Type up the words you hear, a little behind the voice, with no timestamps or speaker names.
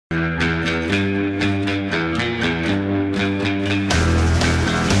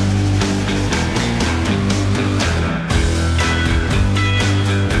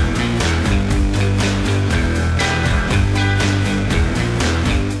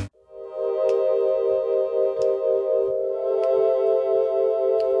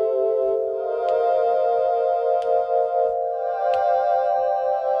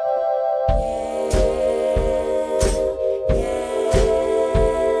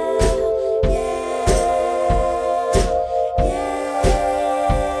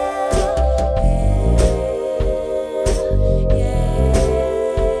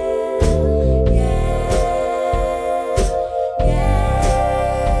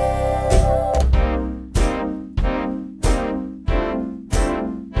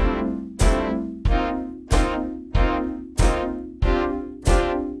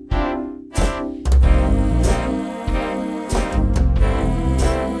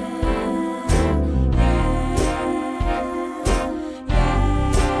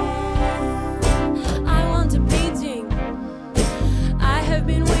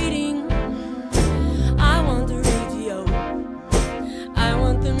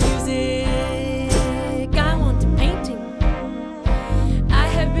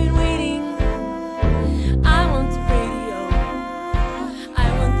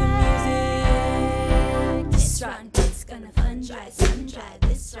dry.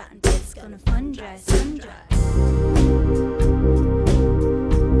 This rotten bit's gonna fun dry, sun dry.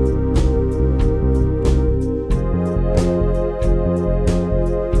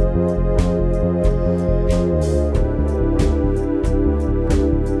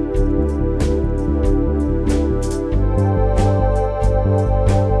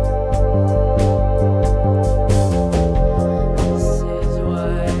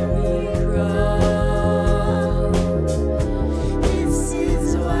 This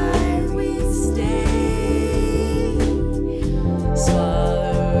is why we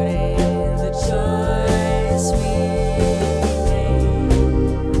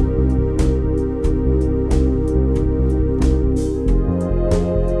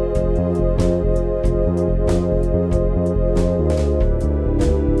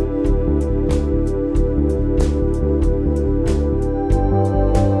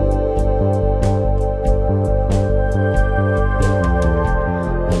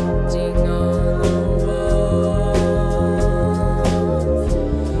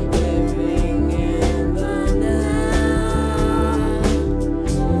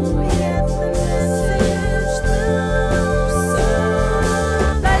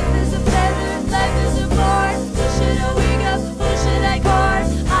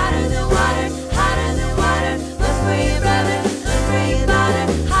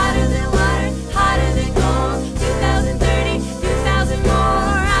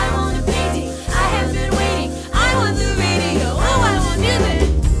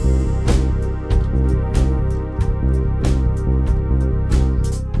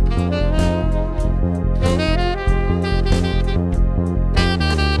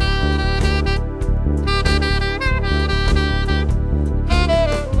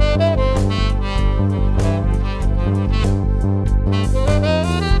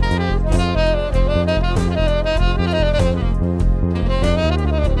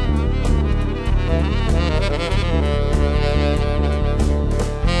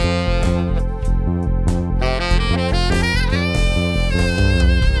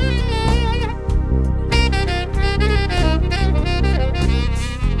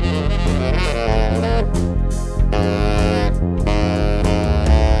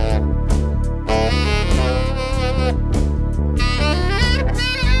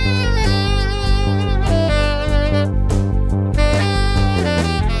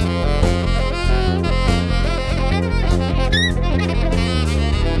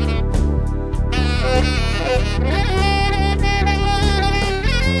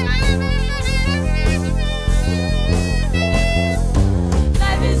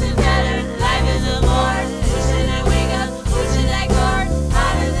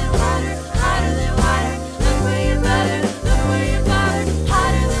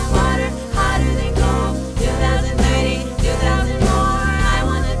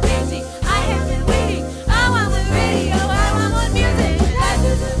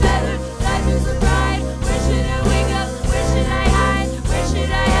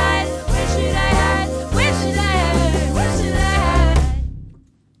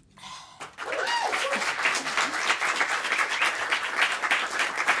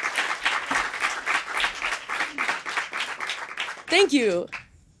Thank you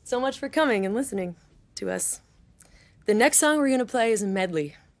so much for coming and listening to us. The next song we're gonna play is a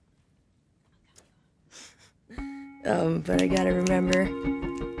medley. But I gotta remember.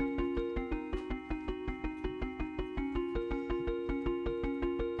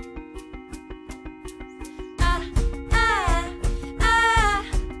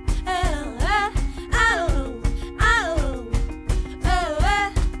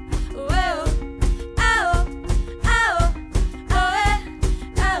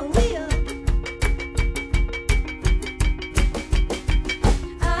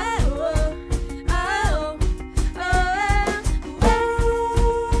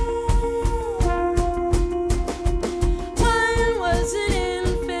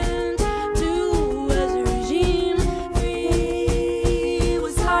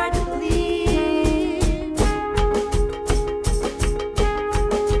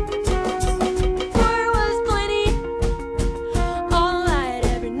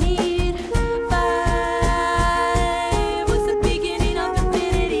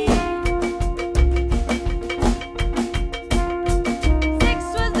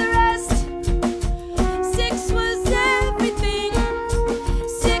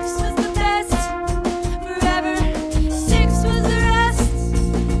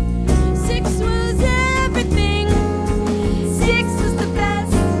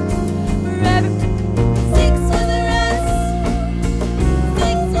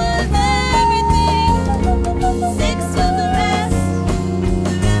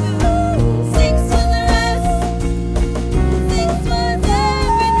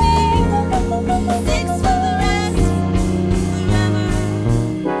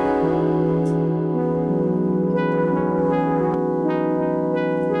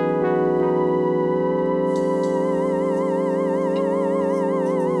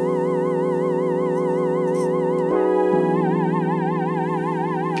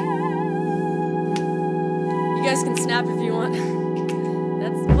 clap if you want.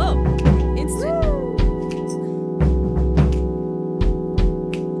 That's, whoa, instant.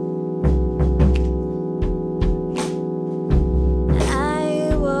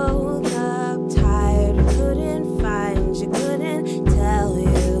 I woke up tired, couldn't find you, couldn't tell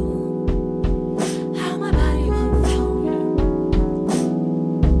you how my body won't feel you.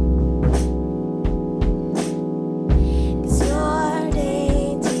 'Cause your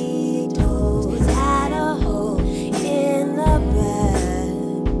dainty toes had a hole in the bed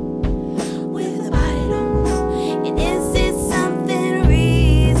with a body don't know. And is it something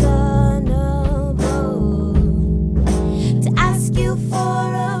reasonable to ask you for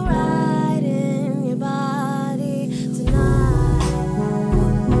a ride in your body tonight?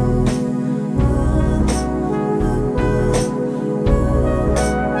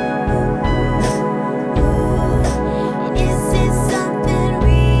 And is it something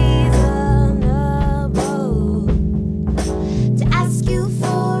reasonable to ask you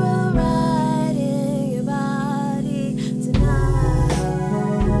for a ride in your body tonight?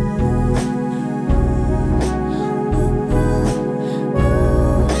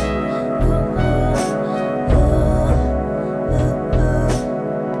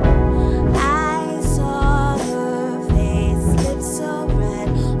 I saw her face, lips so red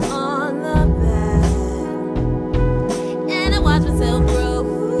on the bed, and I watched myself grow.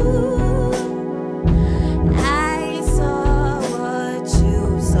 I saw what you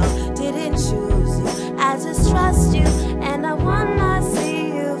saw, didn't choose you. I just trust you, and I wanna see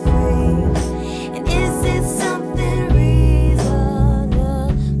you free. And is it something reasonable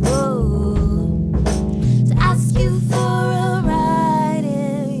to ask you for a ride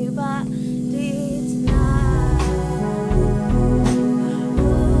in your body tonight?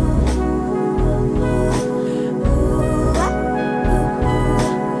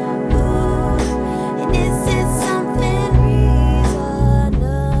 And is it something reasonable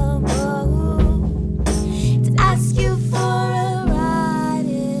to ask you for a ride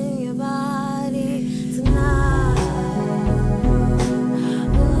in your body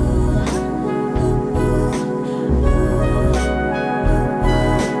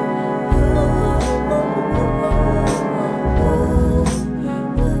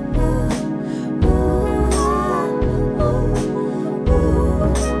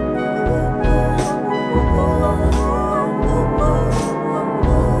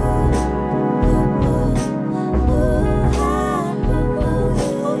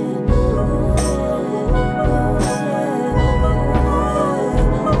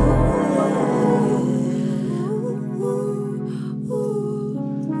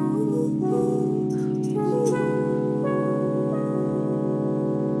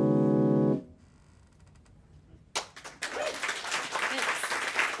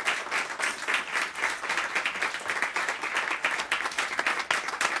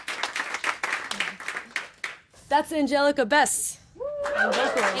That's Angelica Bess. On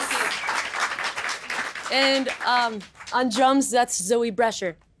vocals. And on drums, that's Zoe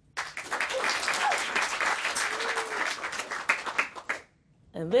Brescher.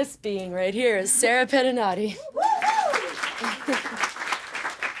 And this being right here is Sarah Pedinati.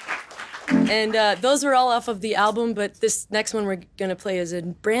 And those were all off of the album, but this next one we're gonna play is a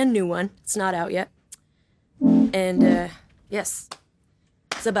brand new one. It's not out yet. And yes,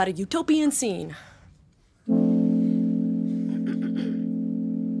 it's about a utopian scene.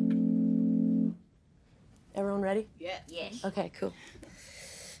 Everyone ready? Yeah. Yes. Okay, cool.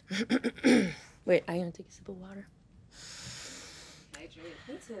 Wait, I'm gonna take a sip of water. Me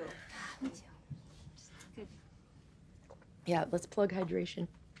too. Me too. Good. Yeah, let's plug hydration.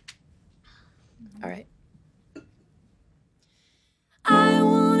 All right. I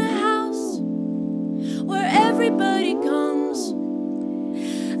want a house where everybody comes.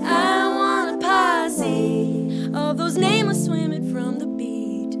 I want a posse of those nameless women from the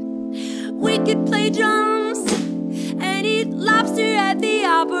beat. We could play drums and eat lobster at the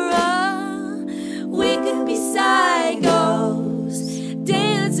opera. We could be psychos,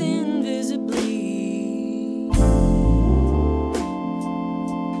 dance invisibly.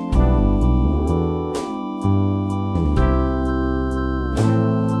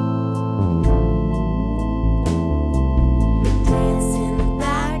 Dance in the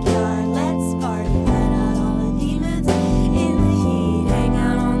backyard, let's party, let out all the demons in the heat. Hang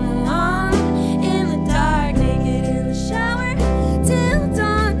out on the lawn, in the dark, naked in the shower till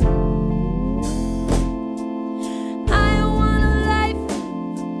dawn. I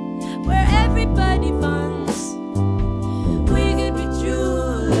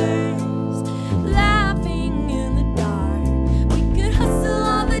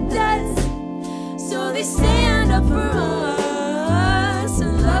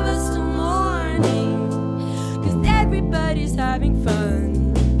having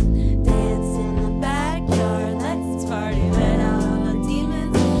fun. Dance in the backyard, let's party, let out all the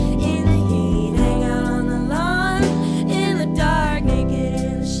demons. In the heat, hang out on the lawn. In the dark, naked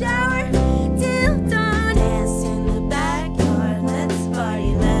in the shower, till dawn. Dance in the backyard, let's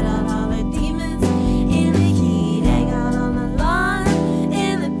party, let out all the demons. In the heat, hang out on the lawn.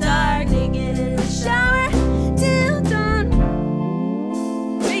 In the dark, naked in the shower, till dawn.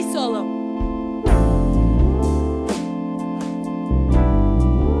 Bass solo.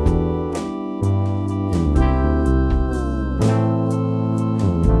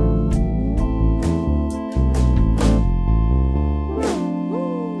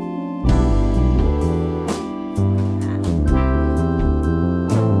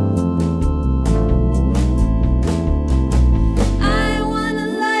 I want a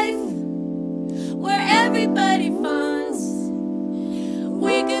life where everybody funds.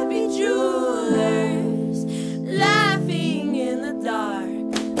 We could be jewelers, laughing in the dark.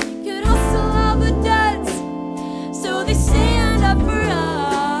 We could hustle all the duds, so they stand up for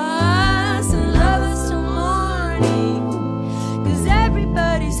us and love us till morning. 'Cause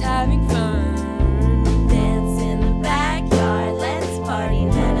everybody's having fun.